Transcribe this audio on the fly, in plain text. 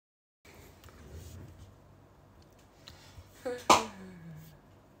Hai,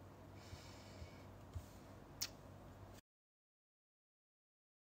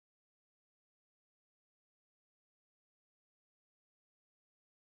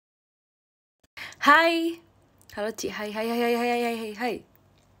 halo Ci, hai.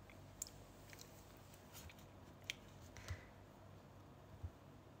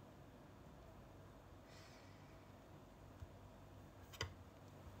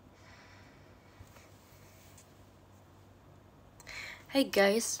 Hey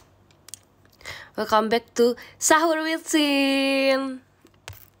guys, welcome back to Sahur with Sin.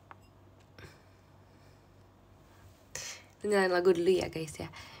 Nyalain lagu dulu ya guys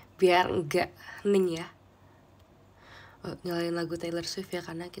ya, biar enggak hening ya. Nyalain lagu Taylor Swift ya,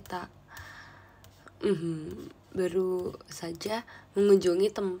 karena kita baru saja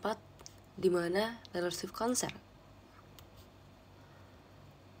mengunjungi tempat dimana Taylor Swift konser.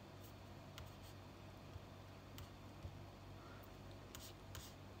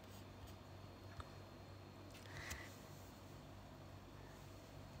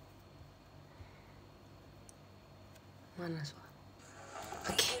 Mana suara?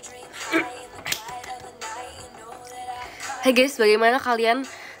 Oke. Hey guys, bagaimana kalian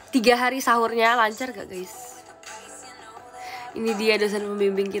 3 hari sahurnya? Lancar gak guys? Ini dia dosen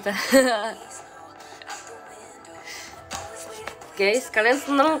pembimbing kita. Guys, kalian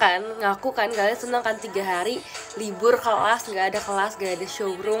seneng kan? Ngaku kan kalian seneng kan 3 hari libur kelas, gak ada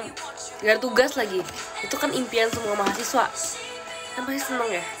showroom, gak ada tugas lagi. Itu kan impian semua mahasiswa. Kan pasti seneng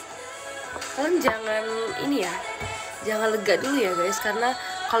ya? Kalian jangan ini ya, jangan lega dulu ya guys, karena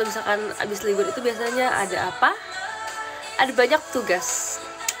kalau misalkan abis libur itu biasanya ada apa? Ada banyak tugas.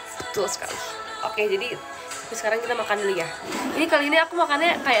 Betul sekali. Oke, jadi sekarang kita makan dulu ya. Ini kali ini aku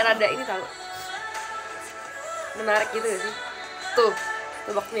makannya kayak rada ini tau, menarik gitu ya sih. Tuh,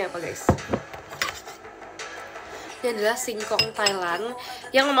 tebaknya apa guys? Ini adalah singkong Thailand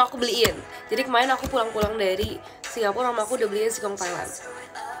yang mama aku beliin. Jadi kemarin aku pulang-pulang dari Singapura, mama aku udah beliin singkong Thailand.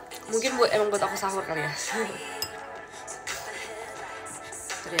 Mungkin emang buat aku sahur kali ya.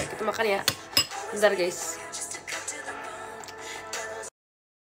 Bentar ya, kita makan ya. Bentar guys.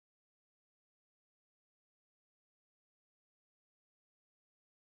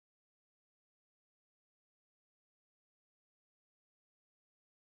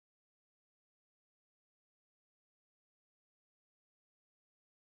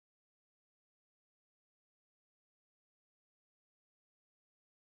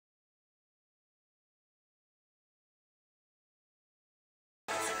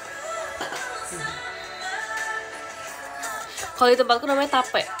 Kalau di tempatku namanya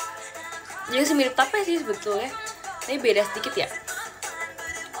tape. Jadi semirip tape sih sebetulnya, tapi beda sedikit ya.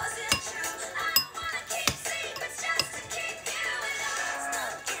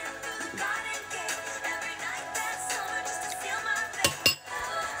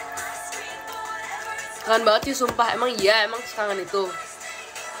 Kangen banget sih sumpah, emang iya, emang kangen itu.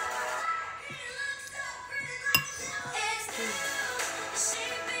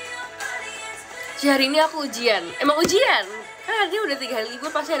 Hari ini aku ujian, emang ujian? Kan hari ini udah 3 hari libur,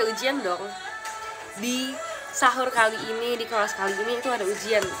 pasti ada ujian dong. Di sahur kali ini, di kelas kali ini itu ada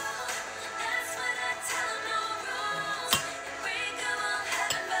ujian.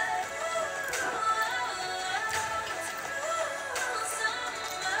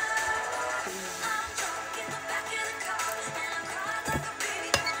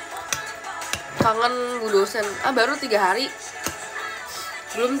 Kangen bu dosen. Baru 3 hari,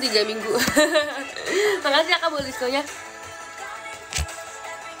 belum 3 minggu. Makasih ya kak buat diskonya.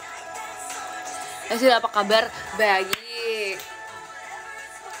 Hasil apa kabar? Baik.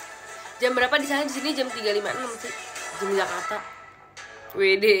 Jam berapa di sana? Di sini jam 3.56 sih, jam Jakarta.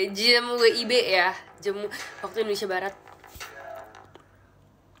 WD, jam WIB ya, jam waktu Indonesia Barat.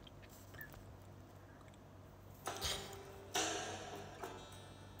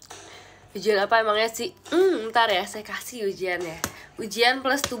 Ujian apa emangnya sih? Ntar ya, saya kasih ujian ya. Ujian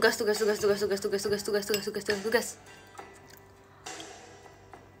plus tugas.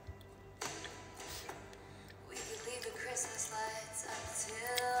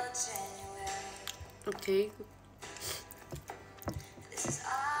 Oke.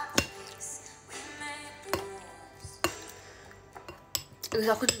 Terus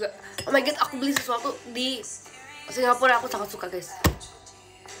aku juga, oh my god, aku beli sesuatu di Singapura, aku sangat suka guys.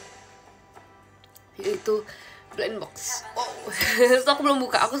 Itu blind box. So aku belum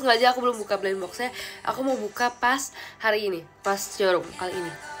buka, aku belum buka blind boxnya. Aku mau buka pas hari ini, pas showroom kali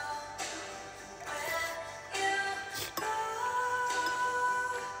ini.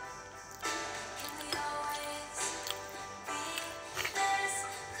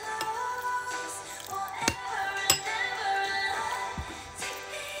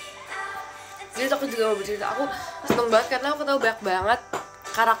 Jadi aku juga mau bercerita, aku seneng banget karena aku tahu banyak banget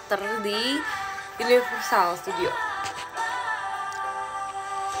karakter di Universal Studio.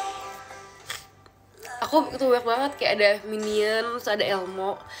 Aku tahu banyak banget, kayak ada Minion, terus ada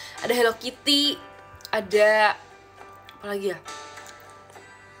Elmo, ada Hello Kitty, ada apa lagi ya?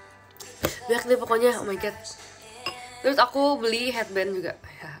 Banyak deh pokoknya, oh my god. Terus aku beli headband juga.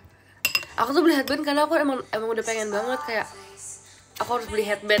 Aku tuh beli headband karena aku emang udah pengen banget, kayak aku harus beli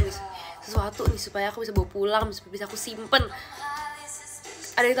headband sesuatu nih supaya aku bisa bawa pulang, bisa aku simpen.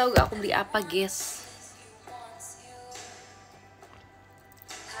 Ada yang tahu gak aku beli apa, guys?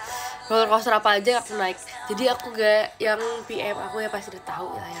 Roller coaster apa aja aku naik. Jadi aku gak yang PM aku ya pasti udah tahu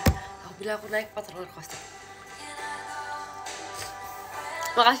lah ya. Aku bilang aku naik 4 roller coaster.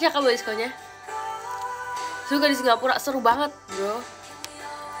 Makasih ya Kak buat diskonnya. Juga di Singapura seru banget, bro.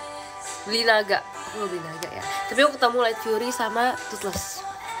 Beli naga. Aku gak beli naga ya. Tapi aku ketemu Light Fury sama Toothless.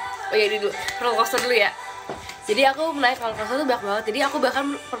 Oh iya, dulu roller coaster dulu ya. Jadi aku naik roller coaster tuh banyak banget. Jadi aku bahkan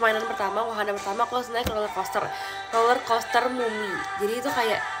permainan pertama, wahana pertama aku harus naik roller coaster Mumi. Jadi itu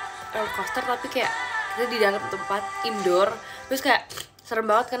kayak roller coaster tapi kayak kita di dalam tempat indoor. Terus kayak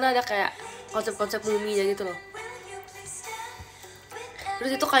serem banget karena ada kayak konsep-konsep muminya gitu loh.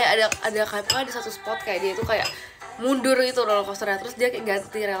 Terus itu kayak ada satu spot kayak dia itu kayak mundur gitu roller coasternya, terus dia kayak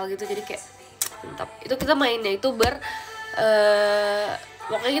ganti rel gitu, jadi kayak mantap. Itu kita mainnya itu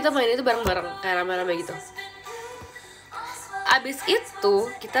pokoknya kita main itu bareng-bareng kayak rame-rame gitu. Abis itu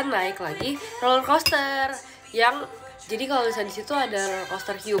kita naik lagi roller coaster yang, jadi kalau misalnya di situ ada roller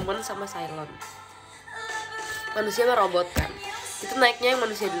coaster human sama Cylon. Manusia sama robot kan. Kita naiknya yang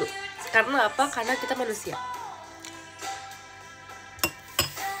manusia dulu. Karena apa? Karena kita manusia.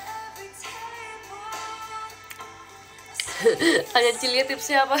 Tanya Cilia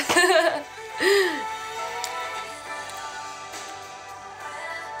tipsnya apa?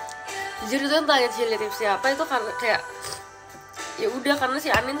 Jujur itu tanya Cilia tipsnya apa itu karena kayak ya udah, karena si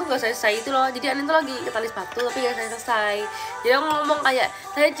Anin tuh gak selesai itu loh. Jadi Anin tuh lagi ke tali sepatu tapi gak selesai. Jadi aku ngomong kayak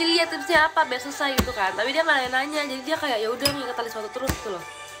tanya Cilia tipsnya apa biar selesai gitu kan, tapi dia gak nanya. Jadi dia kayak ya udah ngikat tali sepatu terus gitu loh.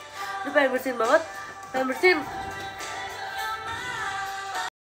 Dia pengen bersihin banget, pengen bersihin.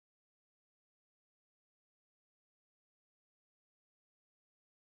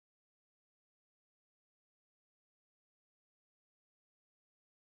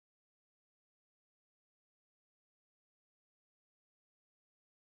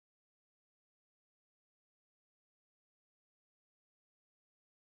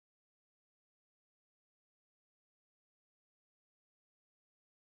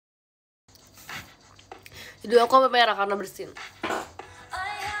 Jadi aku sampai merah karena bersin.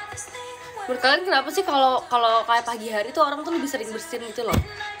 Menurut kalian kenapa sih kalau kayak pagi hari tuh orang tuh lebih sering bersin gitu loh?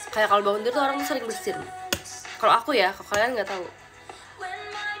 Kayak kalau bangun tidur tuh orang tuh sering bersin. Kalau aku ya, kalau kalian nggak tahu.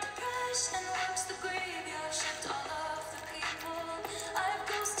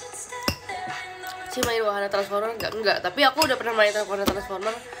 Sih main wahana Transformer enggak, tapi aku udah pernah main wahana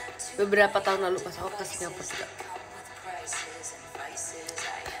Transformer beberapa tahun lalu pas aku ke Singapura juga.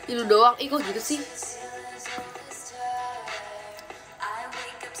 Itu doang, kok gitu sih?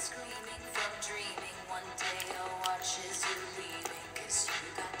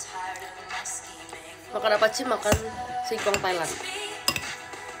 Makan apa sih? Makan singkong Thailand.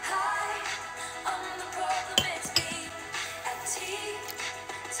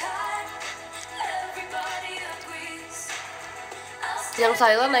 Yang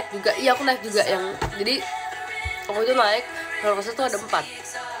Thailand naik juga, iya aku naik juga yang, jadi aku itu naik roller coaster tuh ada 4.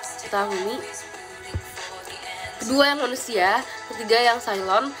 Tahuni, kedua yang manusia, ketiga yang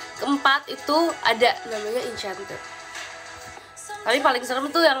Cylon, keempat itu ada namanya Enchanted. Tapi paling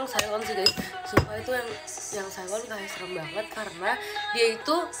serem itu yang Cylon sih guys. Sumpah itu yang Cylon kayak serem banget karena dia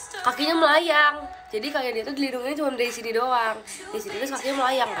itu kakinya melayang. Jadi kayak dia tuh dilindungi cuma dari sini doang. Di sini terus kakinya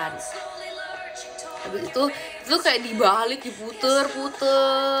melayang kan. Habis itu kayak dibalik,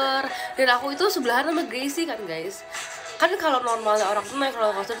 diputer-puter. Dan aku itu sebelahan sama Gracie kan guys. Kan kalau normalnya orang tuh naik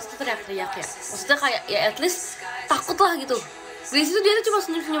roller coaster itu teriak-teriak ya. Maksudnya kayak ya at least takut lah gitu. Gracie tuh dia tuh cuma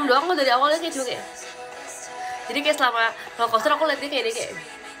senyum-senyum doang loh dari awalnya, kayak cuma kayak. Jadi kayak selama roller coaster aku liat dia kayak dia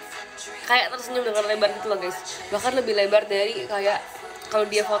kayak tersenyum dengan lebar gitu loh guys. Bahkan lebih lebar dari kayak kalau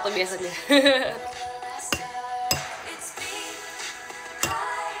dia foto biasanya.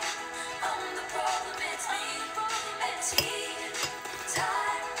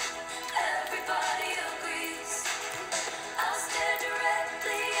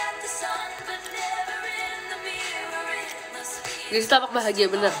 Jadi tampak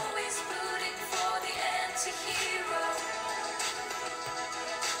bahagia bener.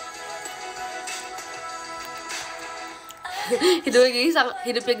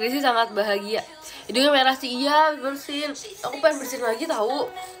 Hidupnya Gracie sangat bahagia. Hidungnya merah sih, iya bersihin. Aku pengen bersihin lagi tahu.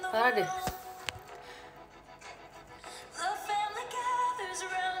 Parah deh.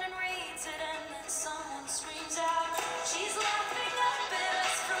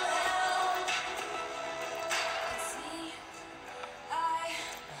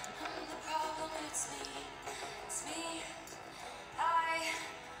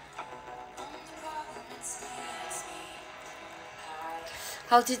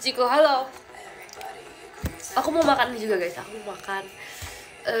 Halo Ciciku, halo. Aku mau makan ini juga guys. Aku mau makan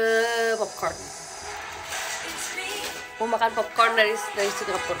popcorn. Mau makan popcorn dari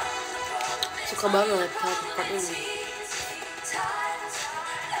Singapura. Suka banget sama popcorn ini.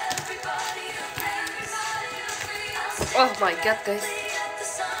 Oh my god guys.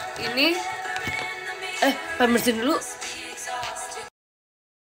 Ini pengen bersihin dulu.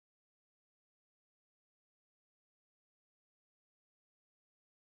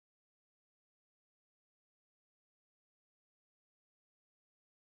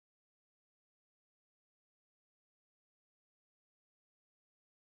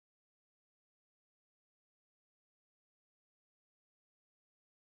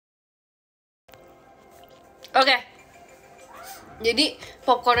 Oke. Jadi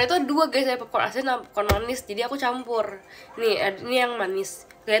popcornnya itu dua guys, ada popcorn asin dan popcorn manis. Jadi aku campur. Nih, ini yang manis.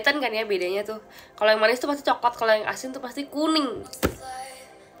 Kelihatan kan ya bedanya tuh. Kalau yang manis tuh pasti coklat, kalau yang asin tuh pasti kuning.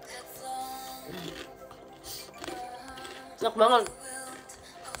 Enak banget.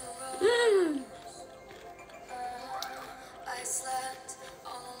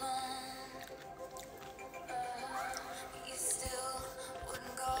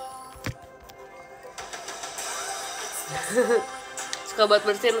 Suka buat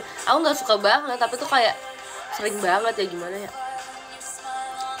bersihin. Aku nggak suka banget, tapi tuh kayak sering banget ya, gimana ya.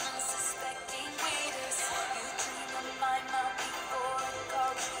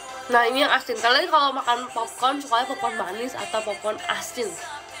 Nah ini yang asin. Kalian kalau makan popcorn sukanya popcorn manis atau popcorn asin?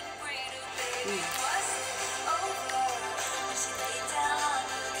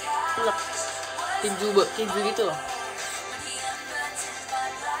 Enak. Keju gitu loh.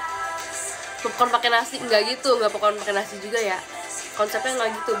 Popcorn pakai nasi enggak gitu, enggak popcorn pakai nasi juga ya. Konsepnya enggak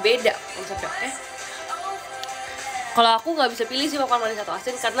gitu, beda konsepnya. Kalau aku nggak bisa pilih sih popcorn manis atau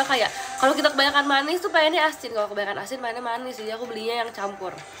asin, karena kayak kalau kita kebanyakan manis tuh pengennya asin, kalau kebanyakan asin pengennya manis, jadi aku belinya yang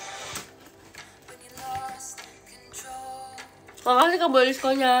campur. Makasih Kak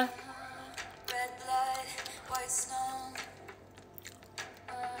diskonya.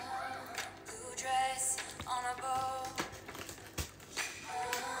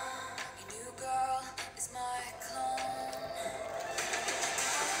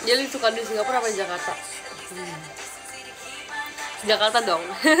 Jadi suka di Singapura apa di Jakarta? Jakarta dong.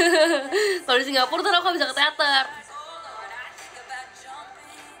 Kalau di Singapura tuh aku bisa ke teater.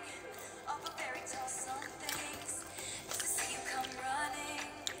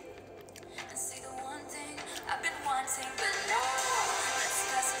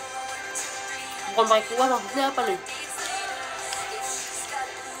 Popcorn pakai kuah maksudnya apa nih?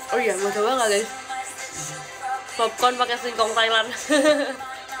 Oh iya, mau coba nggak guys? Popcorn pakai singkong Thailand.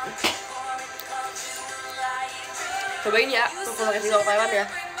 Cobain ya, popcorn pakai singkong Thailand ya.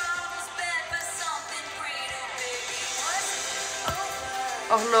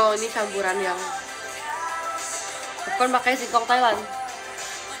 Oh no, ini campuran yang popcorn pakai singkong Thailand.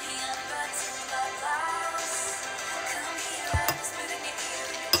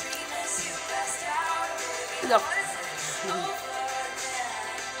 Enak.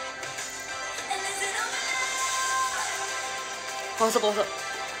 Kosong.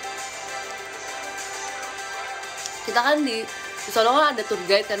 Kita kan di sana kan ada tour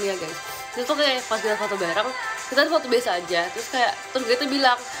guide kan ya guys. Terus tuh kayak pas kita foto bareng, kita foto biasa aja. Terus kayak tour guide tuh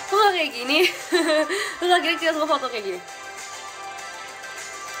bilang, kok gak kayak gini? Terus akhirnya kita semua foto kayak gini.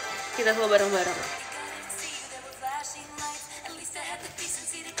 Kita semua bareng-bareng.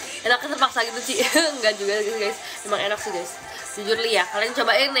 Enaknya terpaksa gitu sih. Enggak juga guys, emang enak sih guys. Jujur li ya, kalian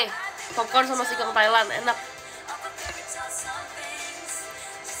cobain nih popcorn sama singkong Thailand, enak.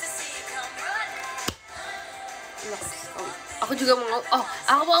 Aku juga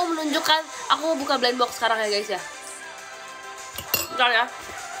aku mau menunjukkan, aku mau buka blind box sekarang ya guys ya. Bentar ya.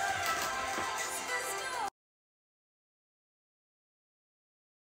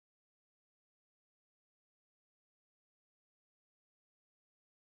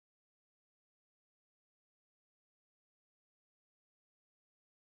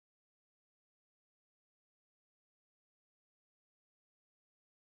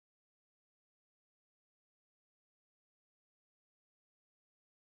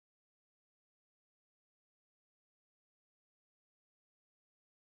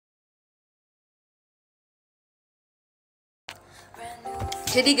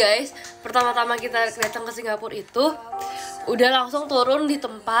 Jadi guys, pertama-tama kita datang ke Singapura itu udah langsung turun di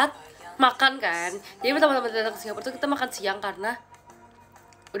tempat makan kan. Jadi pertama-tama datang ke Singapura itu kita makan siang karena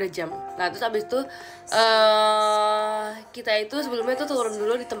udah jam. Nah terus abis itu kita itu sebelumnya tuh turun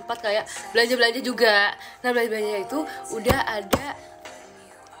dulu di tempat kayak belanja-belanja juga. Nah belanja-belanja itu udah ada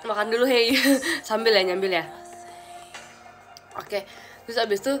makan dulu hey sambil ya nyambil ya. Oke, terus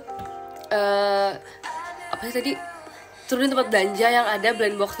abis itu apa sih tadi, turunin tempat belanja yang ada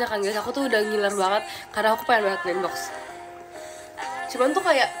blind boxnya kan guys. Aku tuh udah ngiler banget karena aku pengen banget blind box. Cuman tuh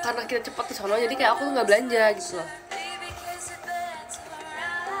kayak karena kita cepat ke sono jadi kayak aku tuh nggak belanja gitu loh.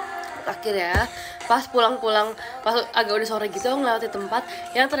 Akhirnya pas pulang-pulang, pas agak udah sore gitu, aku ngelewati tempat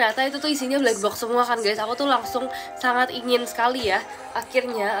yang ternyata itu tuh isinya blind box semua kan guys. Aku tuh langsung sangat ingin sekali ya.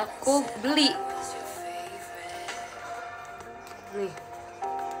 Akhirnya aku beli nih.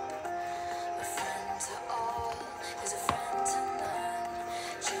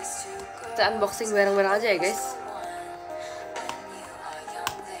 Kita unboxing bareng-bareng aja ya guys.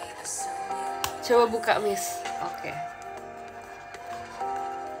 Coba buka miss. Oke.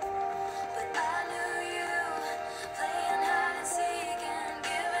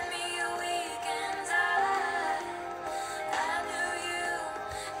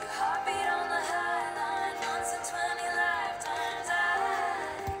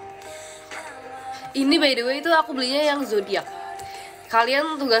 Ini by the way itu aku belinya yang zodiak.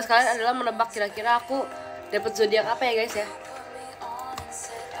 Kalian tugas kalian adalah menebak kira-kira aku dapat zodiak apa ya guys ya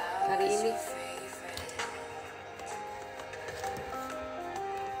hari ini.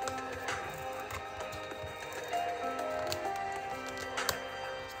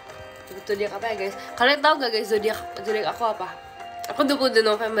 Dapat zodiak apa ya guys? Kalian tahu gak guys zodiak aku apa? Aku 22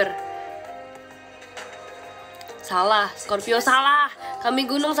 November. Salah, Scorpio salah, Kambing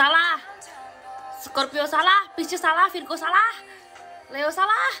Gunung salah, Scorpio salah, Pisces salah, Virgo salah, Leo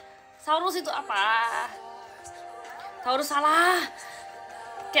salah, Taurus itu apa? Taurus salah,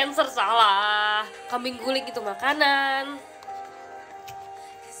 Cancer salah, kambing guling itu makanan.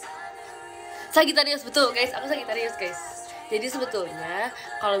 Sagittarius betul guys, aku Sagittarius guys. Jadi sebetulnya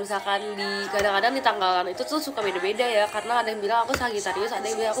kalau misalkan kadang-kadang di tanggalan itu tuh suka beda-beda ya, karena ada yang bilang aku Sagittarius, ada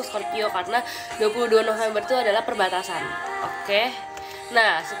yang bilang aku Scorpio karena 22 November itu adalah perbatasan. Oke.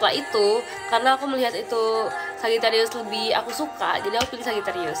 Nah setelah itu karena aku melihat itu Sagittarius lebih aku suka, jadi aku pilih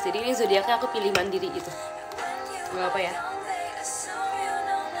Sagittarius. Jadi ini zodiaknya aku pilih mandiri gitu. Gak apa ya.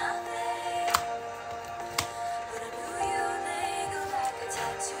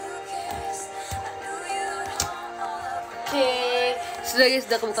 Oke,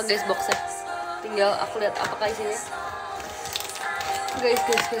 sudah kebuka guys boxnya. Tinggal aku lihat apakah isinya. Guys,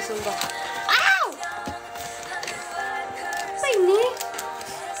 sumpah. Apa ini?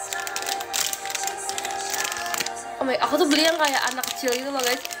 Oh my, aku tuh beli yang kayak anak kecil gitu loh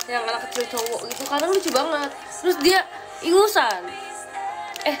guys, yang anak kecil cowok gitu, kadang lucu banget. Terus dia ingusan.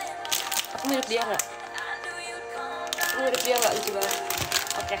 Aku mirip dia nggak? Lucu banget.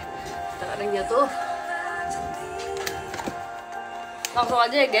 Oke, kita ada yang jatuh. Langsung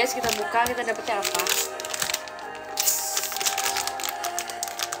aja ya guys, kita buka, kita dapetnya apa?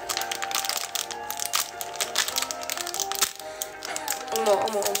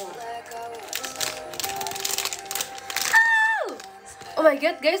 Oh my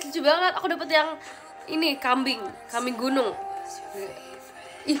god guys, lucu banget. Aku dapet yang ini, kambing gunung.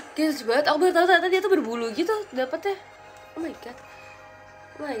 Ih guys, lucu banget. Aku baru tahu ternyata dia tuh berbulu gitu dapetnya. Oh my god,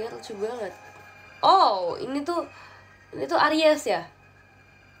 lucu banget. Oh ini tuh Aries ya.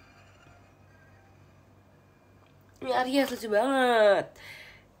 Ini Aries, lucu banget.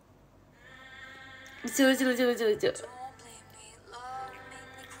 Lucu.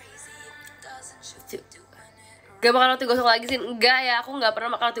 Gak makan roti gosong lagi sih? Enggak ya, aku gak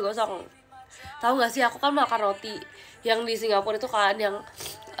pernah makan roti gosong. Tahu gak sih, aku kan makan roti yang di Singapura itu kan, yang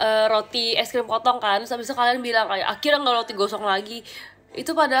roti es krim potong kan. Terus habis itu kalian bilang kayak akhirnya gak roti gosong lagi.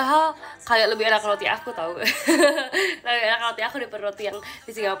 Itu padahal kayak lebih enak roti aku tahu. Lebih enak roti aku daripada roti yang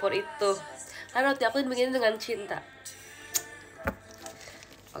di Singapura itu. Karena roti aku dibikin dengan cinta.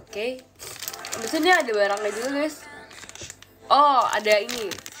 Oke. Habis ini ada barangnya juga guys. Oh ada ini,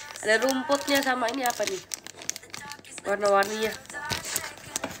 ada rumputnya sama ini apa nih, warna-warninya.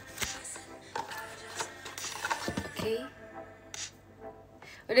 Oke.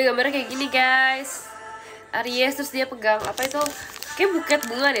 Udah gambarnya kayak gini guys. Aries, terus dia pegang apa itu, kayak buket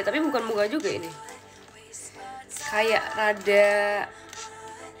bunga deh, tapi bukan bunga juga ini. Kayak rada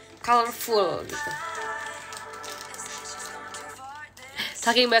colorful gitu.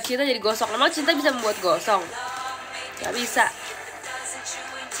 Saking banyak cinta jadi gosong. Emang cinta bisa membuat gosong? Gak bisa.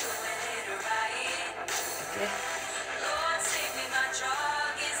 Oke.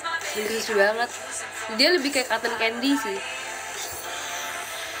 Ini lucu banget. Dia lebih kayak cotton candy sih.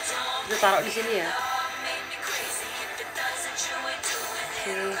 Kita taruh di sini ya.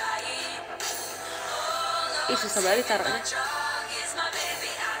 Ih, susah banget taruhnya.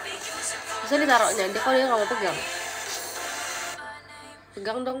 Bisa ditaruhnya, dia kalau dia nggak mau pegang.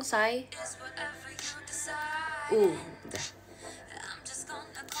 Pegang dong, say. Udah.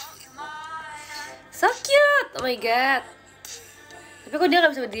 So cute, oh my god. Tapi kok dia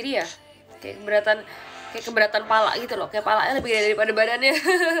nggak bisa berdiri ya? Kayak keberatan pala gitu loh. Kayak palanya lebih gede daripada badannya.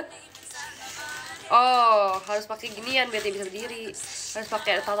 Oh, harus pakai ginian biar dia bisa berdiri. Harus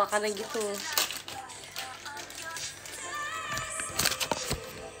pakai tatakannya gitu.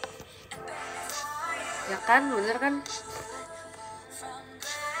 Ya kan, bener kan?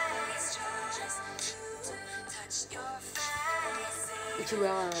 Lucu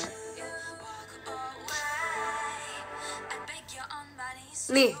banget.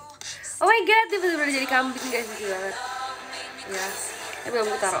 Nih, oh my god, dia bener-bener jadi kambing guys, lucu banget. Ya, ini belum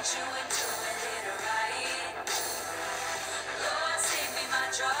gue taruh.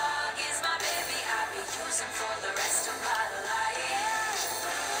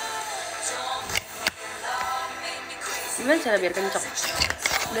 Gimana cara biar kencok?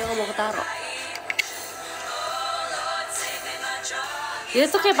 Udah nggak mau ketaruh. Dia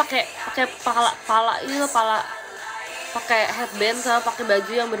tuh kayak pakai pala ini loh, pakai headband sama pakai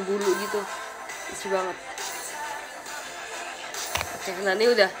baju yang berbulu gitu. Lucu banget. Oke, nah ini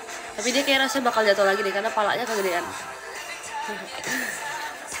udah. Tapi dia kayak rasanya bakal jatuh lagi deh karena palanya kegedean.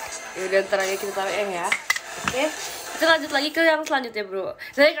 Ya udah, ntar aja kita taruh ya. Oke, kita lanjut lagi ke yang selanjutnya bro.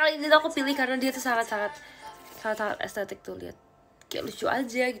 Jadi kali ini aku pilih karena dia tuh sangat estetik tuh, lihat. Kayak lucu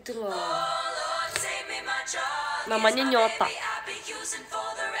aja gitu loh. Namanya Nyota.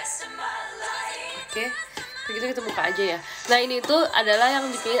 Oke, begitu kita buka aja ya. Nah ini tuh adalah yang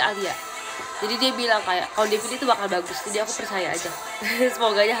dipilih Alia. Jadi dia bilang kayak kalau dia pilih itu bakal bagus. Jadi aku percaya aja.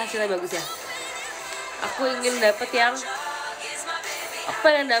 Semoga aja hasilnya bagus ya. Aku ingin dapet yang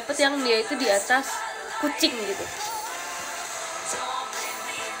dia itu di atas kucing gitu.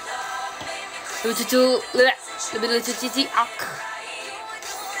 Lebih lucu cici aku.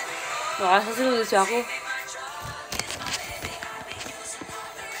 Masa sih lucu aku.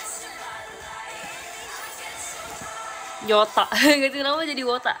 Nyota. Ganti nama jadi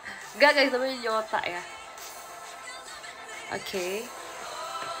Wota. Gak guys, namanya Nyota ya. Oke.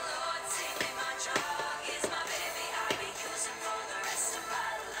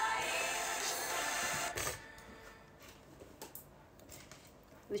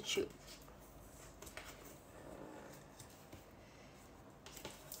 Lucu.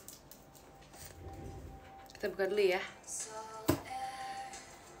 Kita buka dulu ya.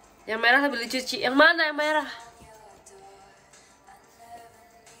 Yang merah lebih lucu, Ci. Yang mana yang merah?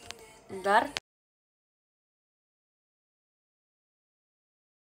 Bentar.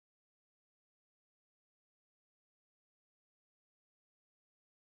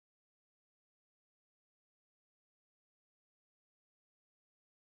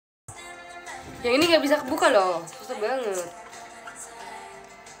 Yang ini nggak bisa kebuka loh, susah banget.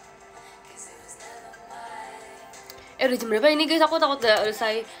 Udah jam berapa ini guys? Aku takut gak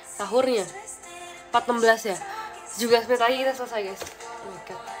selesai sahurnya. 4.16 ya. 17 menit lagi kita selesai guys. Oh my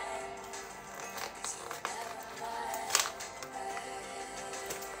god.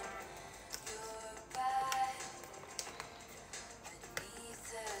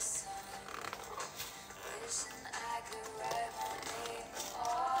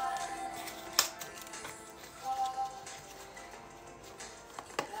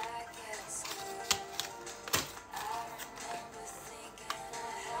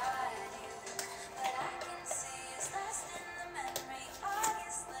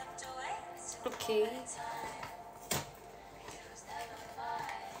 Oke.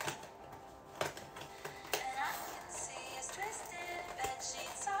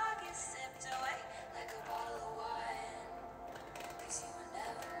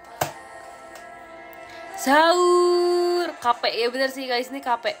 Sahur KP ya, bener sih guys, ini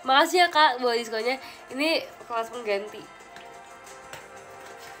KP. Makasih ya kak buat diskonnya. Ini kelas pengganti.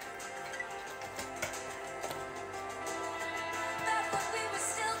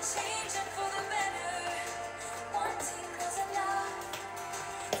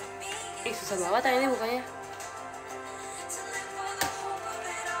 Susah banget ya ini bukanya.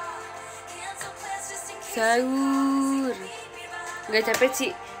 Sahur. Gak capek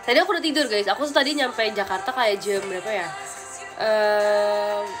sih. Tadi aku udah tidur guys. Aku tuh tadi nyampe Jakarta kayak jam berapa ya?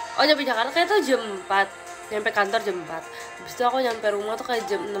 Nyampe Jakarta kayak tuh jam 4. Nyampe kantor jam 4. Habis itu aku nyampe rumah tuh kayak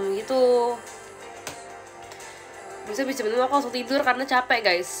jam 6 gitu. Bisa jam 6 aku langsung tidur karena capek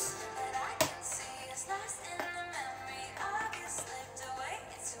guys.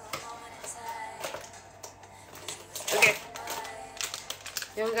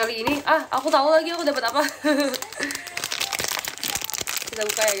 Yang kali ini, aku tahu lagi aku dapat apa. Kita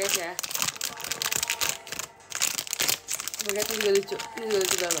buka ya guys ya. Lihat ini juga lucu, ini juga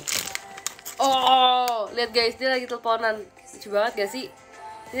lucu banget. Oh, lihat guys, dia lagi teleponan. Lucu banget gak sih?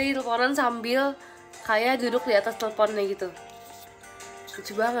 Dia lagi teleponan sambil kayak duduk di atas teleponnya gitu.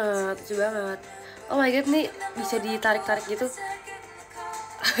 Lucu banget, lucu banget. Oh my god, nih bisa ditarik-tarik gitu.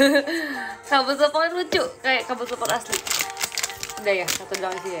 Kabel telepon lucu, kayak kabel telepon asli. Udah ya, satu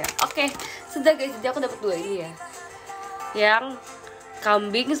doang sih ya. Oke, sudah guys, jadi aku dapat 2 ini ya. Yang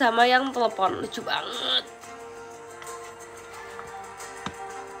kambing sama yang telepon, lucu banget.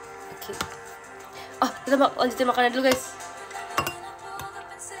 Oke. Oh, kita lanjutin makannya dulu guys.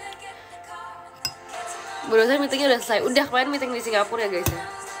 Barusan meetingnya udah selesai. Udah, kemarin meeting di Singapura ya guys ya.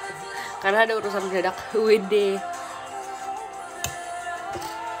 Karena ada urusan mendadak WD.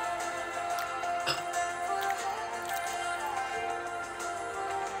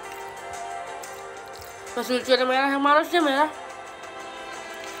 Masih lucu ada merah, yang malasnya merah.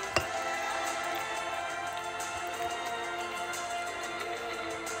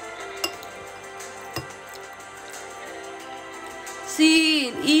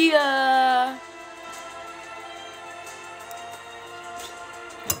 Sin, iya.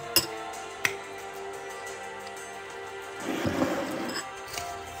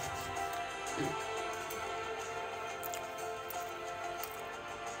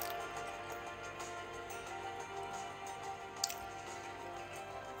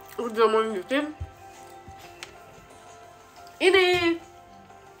 Udah mau lanjutin ini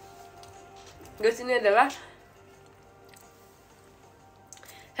guys, ini adalah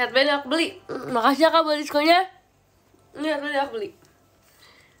headband yang aku beli. Makasih ya kak buat diskonnya. Ini headband yang aku beli.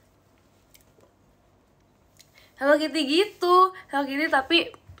 Hello Kitty gitu, Hello Kitty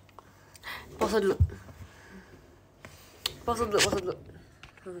tapi pause dulu.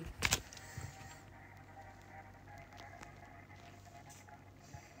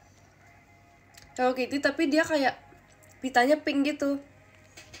 Hello Kitty tapi dia kayak pitanya pink gitu.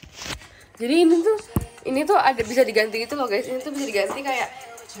 Jadi ini tuh ada bisa diganti gitu loh guys. Ini tuh bisa diganti kayak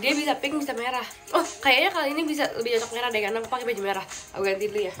dia bisa pink bisa merah. Oh kayaknya kali ini bisa lebih cocok merah deh karena aku pakai baju merah. Aku ganti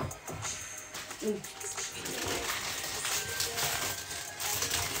dulu ya.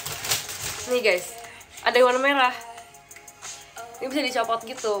 Nih guys, ada yang warna merah. Ini bisa dicopot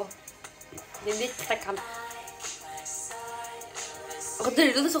gitu. Jadi tekan. Aku tuh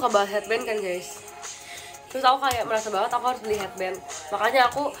dari dulu tuh suka banget headband kan guys. Terus aku kayak merasa banget aku harus beli headband. Makanya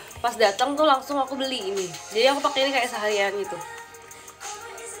aku pas datang tuh langsung aku beli ini. Jadi aku pakai ini kayak seharian gitu.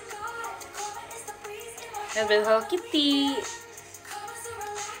 Headband Hello Kitty.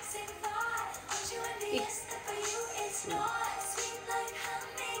 Ih.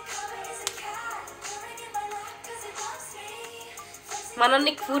 Mana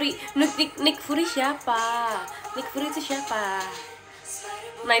Nick Fury? Nick Fury siapa? Nick Fury itu siapa?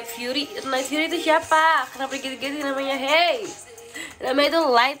 Night Fury itu siapa? Kenapa gitu-gitu namanya? Hey, namanya itu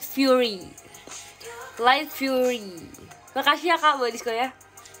Light Fury. Makasih ya kak buat diskon ya.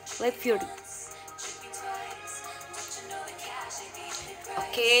 Light Fury.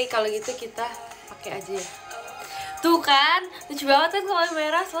 Oke, kalau gitu kita pakai aja ya. Tuh kan, lucu banget kan kalau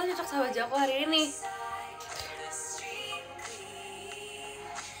merah, soalnya cocok sama baju aku hari ini.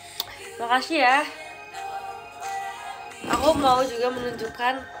 Makasih ya. Aku mau juga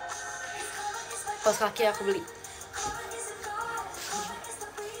menunjukkan kaos kaki aku beli.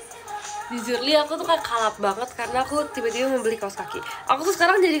 Jujur aku tuh kayak kalap banget karena aku tiba-tiba membeli kaos kaki. Aku tuh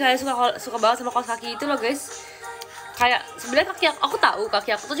sekarang jadi kayak suka banget sama kaos kaki itu loh guys. Kayak sebenarnya kaki aku tahu kaki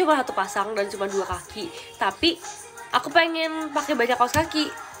aku tuh cuma 1 pasang dan cuma 2 kaki. Tapi aku pengen pakai banyak kaos kaki.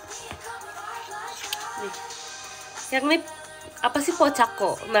 Nih. Yang ini apa sih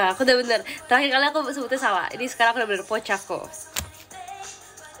pochako? Nah, aku udah bener. Terakhir kali aku sebutnya salah. Ini sekarang aku udah bener pochako.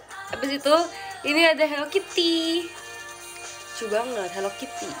 Habis itu ini ada Hello Kitty. Lucu banget Hello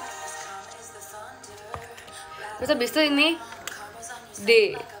Kitty. Terus habis itu ini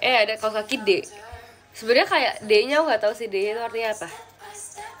D. Ada kaos kaki D. Sebenarnya kayak D-nya aku nggak tahu sih D-nya itu artinya apa.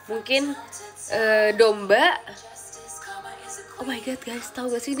 Mungkin domba. Oh my god guys,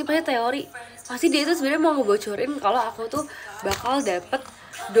 tahu gak sih ini banyak teori. Pasti dia itu sebenarnya mau ngebocorin kalau aku tuh bakal dapet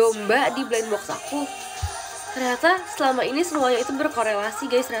domba di blind box aku. Ternyata selama ini semuanya itu berkorelasi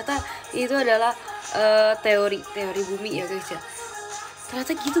guys. Ternyata itu adalah teori bumi ya guys ya.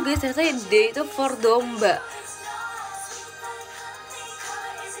 Ternyata gitu guys, ternyata D itu for domba.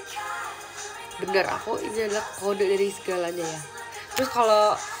 Bener, aku ini adalah kode dari segalanya ya. Terus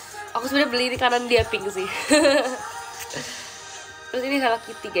kalau aku sebenarnya beli ini karena dia pink sih. Terus ini Hello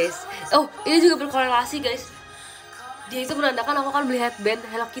Kitty guys. Oh, ini juga berkorelasi guys. dia itu menandakan aku akan beli headband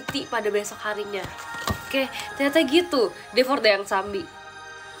Hello Kitty pada besok harinya. Oke, ternyata gitu. Dia for yang sambi.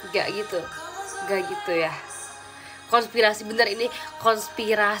 Gak gitu ya. Konspirasi bener ini,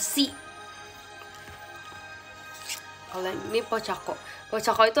 konspirasi. Kalau ini Pochako.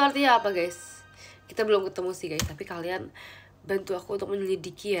 Pochako itu artinya apa guys? Kita belum ketemu sih guys, tapi kalian bantu aku untuk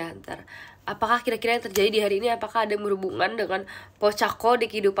menyelidiki ya ntar. Apakah kira-kira yang terjadi di hari ini, apakah ada yang berhubungan dengan Pochako di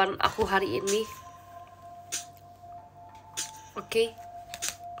kehidupan aku hari ini? Oke.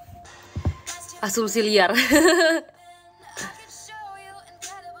 Asumsi liar.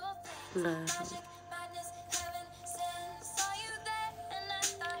 Nah.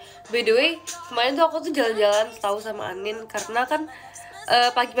 By the way, kemarin tuh aku tuh jalan-jalan tahu sama Anin karena kan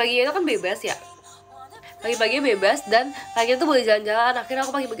pagi-pagi itu kan bebas ya. Pagi-pagi bebas dan pagi itu boleh jalan-jalan. Akhirnya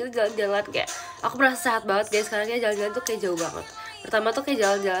aku pagi-pagi itu jalan-jalan kayak aku merasa sehat banget guys. Sekarang kayak jalan-jalan tuh kayak jauh banget. Pertama tuh kayak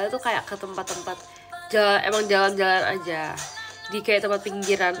jalan-jalan tuh kayak ke tempat-tempat emang jalan-jalan aja. Di kayak tempat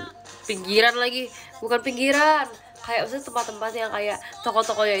pinggiran lagi, bukan pinggiran. Kayak maksudnya tempat-tempat yang kayak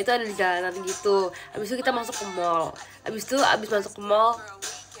toko-tokonya itu ada di jalanan gitu. Habis itu kita masuk ke mall. Habis masuk ke mall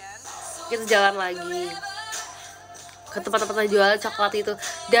kita jalan lagi ke tempat-tempat yang jualan coklat itu.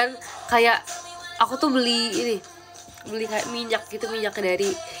 Dan kayak aku tuh beli kayak minyak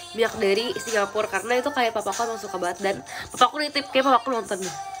dari Singapura karena itu kayak papaku emang suka banget dan papaku nitip, kayak papaku nonton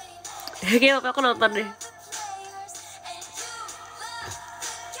deh.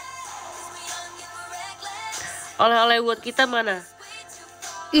 Oleh-oleh buat kita mana?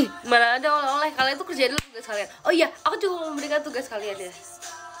 Ih, mana ada oleh-oleh, kalian tuh kerjain dulu tugas kalian. Oh iya, aku juga mau memberikan tugas kalian ya.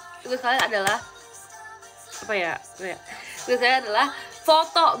 Tugas kalian adalah apa ya? Tugas kalian adalah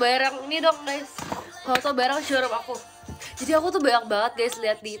foto bareng ini dong guys. Foto bareng showroom aku. Jadi aku tuh banyak banget guys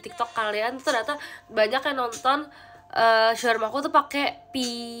lihat di TikTok kalian tuh ternyata banyak yang nonton showroom aku tuh pakai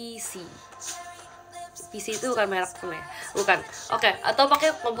PC. PC itu bukan merek kan ya? Bukan. Oke, atau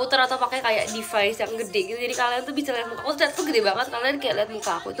pakai komputer atau pakai kayak device yang gede gitu. Jadi kalian tuh bisa lihat muka aku tuh gede banget. Kalian kayak lihat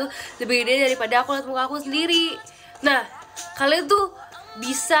muka aku tuh lebih gede daripada aku lihat muka aku sendiri. Nah, kalian tuh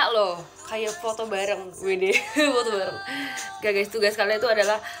bisa loh kayak foto bareng. Foto bareng. Gak guys, tugas kalian itu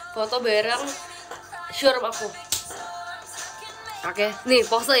adalah foto bareng showroom aku. Oke, nih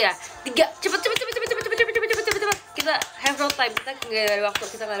pose ya. 3, cepet. Kita have no time. Kita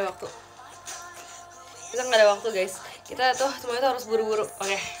nggak ada waktu guys. Kita tuh semuanya tuh harus buru-buru.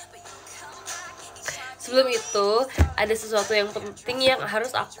 Oke. Sebelum itu ada sesuatu yang penting yang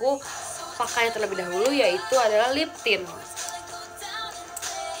harus aku pakai terlebih dahulu, yaitu adalah lip tint.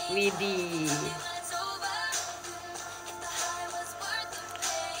 Widih.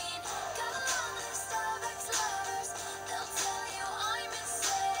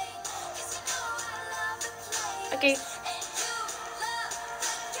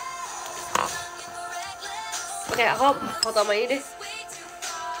 Oke, aku foto sama ini deh.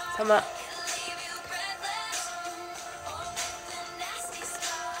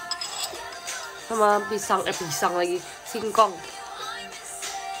 Sama pisang lagi, singkong.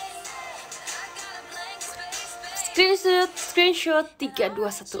 Screenshot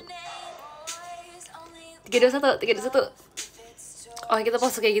 321. Oh, kita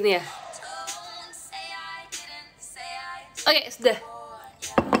pose kayak gini ya. Oke, sudah.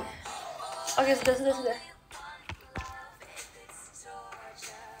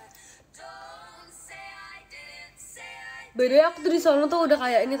 By the way, aku tuh di sana tuh udah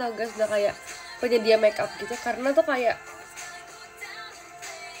kayak ini tau guys, udah kayak penyedia makeup gitu. Karena tuh kayak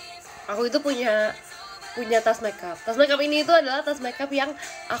aku itu punya tas makeup. Tas makeup ini itu adalah tas makeup yang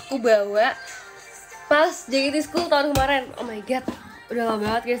aku bawa pas JKT School tahun kemarin. Oh my god, udah lama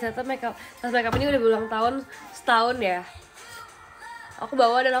banget guys. Ternyata tas makeup ini udah berulang tahun setahun ya. Aku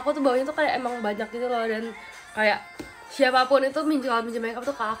bawa dan aku tuh bawanya tuh kayak emang banyak gitu loh. Dan kayak siapapun itu minjem makeup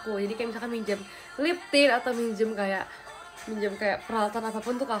tuh ke aku. Jadi kayak misalkan minjem lip tint atau minjem kayak peralatan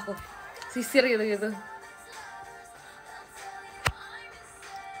apapun tuh ke aku. Sisir gitu.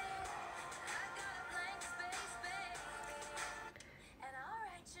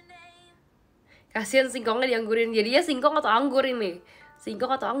 Kasian singkongnya dianggurin. Jadinya singkong atau anggur ini?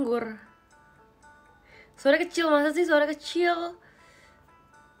 Singkong atau anggur? Suara kecil, masa sih suara kecil?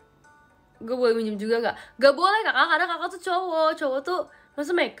 Gue boleh minjem juga gak? Gak boleh kakak, karena kakak tuh cowok tuh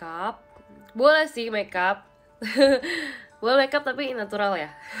masa makeup? Boleh sih makeup. Boleh makeup tapi natural ya.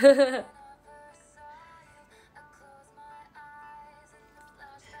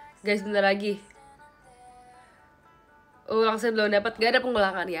 Guys, bentar lagi langsung belum dapat, gak ada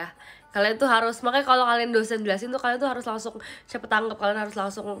pengulangan ya. Kalian tuh harus, makanya kalau kalian dosen jelasin tuh kalian tuh harus langsung cepet tanggap, kalian harus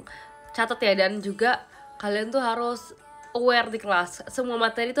langsung catat ya. Dan juga kalian tuh harus aware di kelas. Semua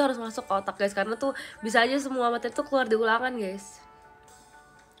materi tuh harus masuk ke otak guys, karena tuh bisa aja semua materi tuh keluar di ulangan guys.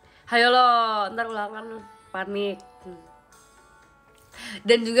 Hayo lo, ntar ulangan panik.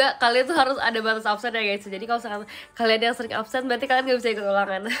 Dan juga kalian tuh harus ada batas absen ya guys. Jadi kalau misalkan kalian yang sering absen, berarti kalian gak bisa ikut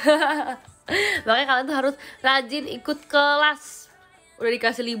ulangan. Makanya kalian tuh harus rajin ikut kelas. Udah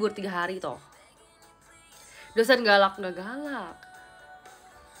dikasih libur 3 hari toh. Dosen galak, gak galak.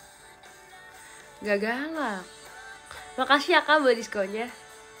 Gak galak. Makasih ya kak buat diskonnya.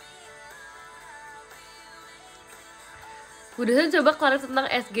 Udah coba clarif tentang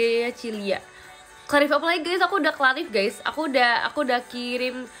SG nya Cilia. Clarif apa lagi guys? Aku udah clarif guys. Aku udah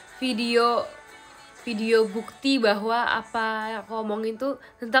kirim video bukti bahwa apa yang aku ngomongin tuh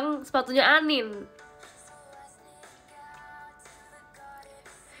tentang sepatunya Anin.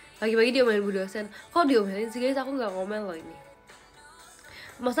 Pagi-pagi diomelin bu dosen. Kok diomelin sih guys? Aku nggak ngomel loh ini.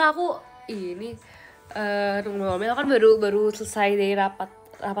 Masa aku ini ngomel kan baru selesai dari rapat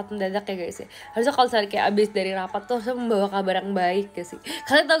mendadak ya guys ya. Harusnya kalau misalnya kayak abis dari rapat tuh harusnya membawa kabar yang baik ya sih.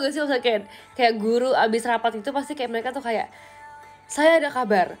 Kalian tau gak sih misalnya kayak guru abis rapat itu pasti kayak mereka tuh kayak, saya ada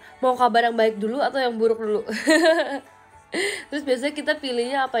kabar, mau kabar yang baik dulu atau yang buruk dulu. Terus biasanya kita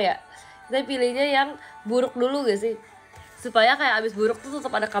pilihnya apa ya? Kita pilihnya yang buruk dulu gak sih? Supaya kayak abis buruk tuh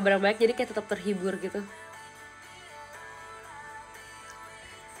tetap ada kabar yang baik, jadi kayak tetap terhibur gitu.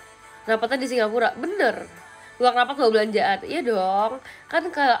 Rapatnya di Singapura, bener. Uang rapat bawa belanjaan, iya dong.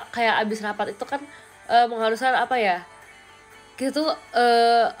 Kan kayak abis rapat itu kan mengharuskan apa ya? Kita tuh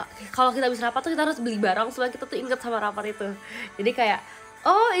kalau kita abis rapat tuh kita harus beli barang supaya kita tuh inget sama rapat itu. Jadi kayak,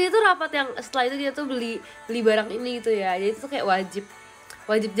 oh ini tuh rapat yang setelah itu kita tuh beli barang ini gitu ya. Jadi itu tuh kayak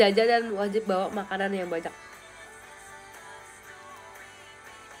wajib jajan dan wajib bawa makanan yang banyak.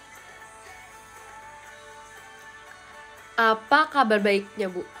 Apa kabar baiknya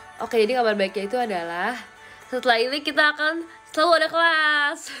bu? Oke, jadi kabar baiknya itu adalah setelah ini kita akan selalu ada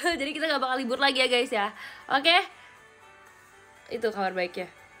kelas. Jadi kita gak bakal libur lagi ya guys ya. Oke, itu kabar baiknya.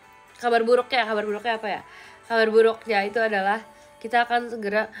 Kabar buruknya apa ya? Kabar buruknya itu adalah kita akan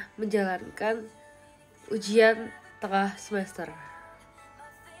segera menjalankan ujian tengah semester.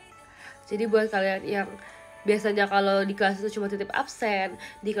 Jadi buat kalian yang biasanya kalau di kelas itu cuma titip absen,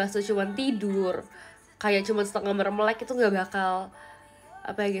 di kelas itu cuma tidur, kayak cuma setengah merem-melek, itu gak bakal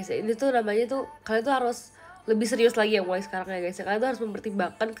apa ya guys ya. Ini tuh namanya tuh kalian tuh harus lebih serius lagi ya mulai sekarang ya guys ya. Kalian tuh harus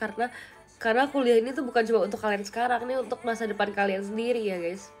mempertimbangkan karena kuliah ini tuh bukan cuma untuk kalian sekarang, ini untuk masa depan kalian sendiri ya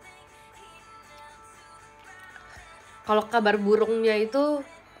guys. Kalau kabar burungnya itu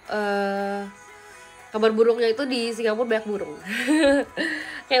di Singapura banyak burung.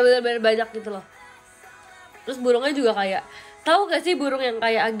 Kayak bener-bener banyak gitu loh. Terus burungnya juga kayak, tahu gak sih burung yang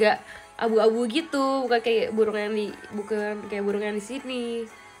kayak agak abu-abu gitu, bukan kayak burung yang di sini.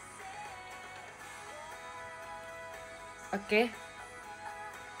 Oke.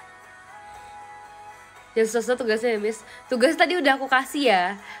 Yang selesai tugasnya ya miss. Tugas tadi udah aku kasih ya.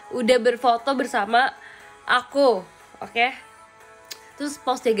 Udah berfoto bersama aku. Oke. Terus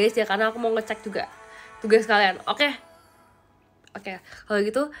post ya guys ya, karena aku mau ngecek juga tugas kalian. Oke. Kalau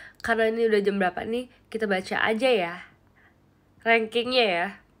gitu, karena ini udah jam berapa nih, kita baca aja ya rankingnya ya.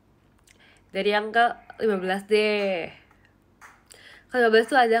 Dari yang ke 15 deh. Ke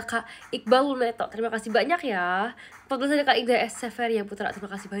 15 tuh ada Kak Iqbal Luneto, terima kasih banyak ya. 14 ada Kak Ida Yaputera, terima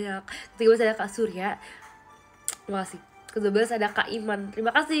kasih banyak. Ke 13 ada Kak Surya, terima kasih. Ke 12 ada Kak Iman,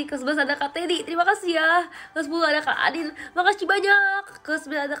 terima kasih. Ke 11 ada Kak Teddy, terima kasih ya. Ke 10 ada Kak Adin, makasih banyak. Ke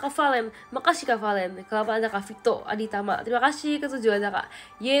 9 ada Kak Valen, makasih Kak Valen. Ke 8 ada Kak Vito Aditama, terima kasih. Ke 7 ada Kak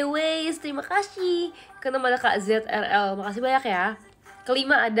Yeways, terima kasih. Ke 6 ada Kak ZRL, makasih banyak ya. Ke 5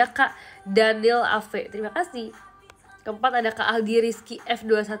 ada Kak Daniel Ave, terima kasih. Keempat ada Kak Aldi Rizky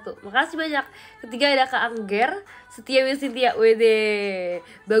F21, makasih banyak. Ketiga ada Kak Angger Cynthia WD,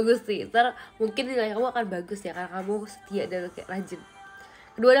 bagus sih. Ntar mungkin nilai kamu akan bagus ya karena kamu setia dan kayak rajin.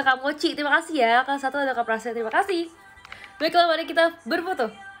 Kedua ada Kak Mochi, terima kasih ya. Kelas 1 ada Kak Prasetya, terima kasih. Baiklah, mari kita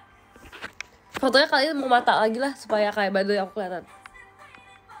berfoto. Fotonya kalian mau mata lagi lah supaya kayak bandel yang aku kelihatan.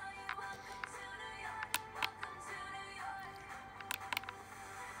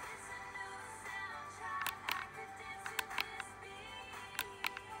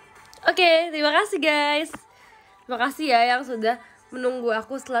 Oke, terima kasih guys. Terima kasih ya yang sudah menunggu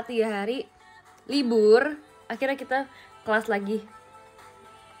aku setelah 3 hari libur. Akhirnya kita kelas lagi.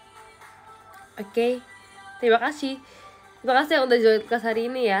 Oke, terima kasih. Terima kasih yang udah join kelas hari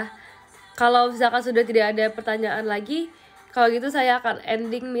ini ya. Kalau misalkan sudah tidak ada pertanyaan lagi, kalau gitu saya akan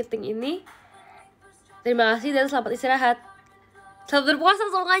ending meeting ini. Terima kasih dan selamat istirahat. Selamat berpuasa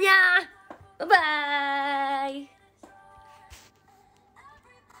semuanya. Bye-bye.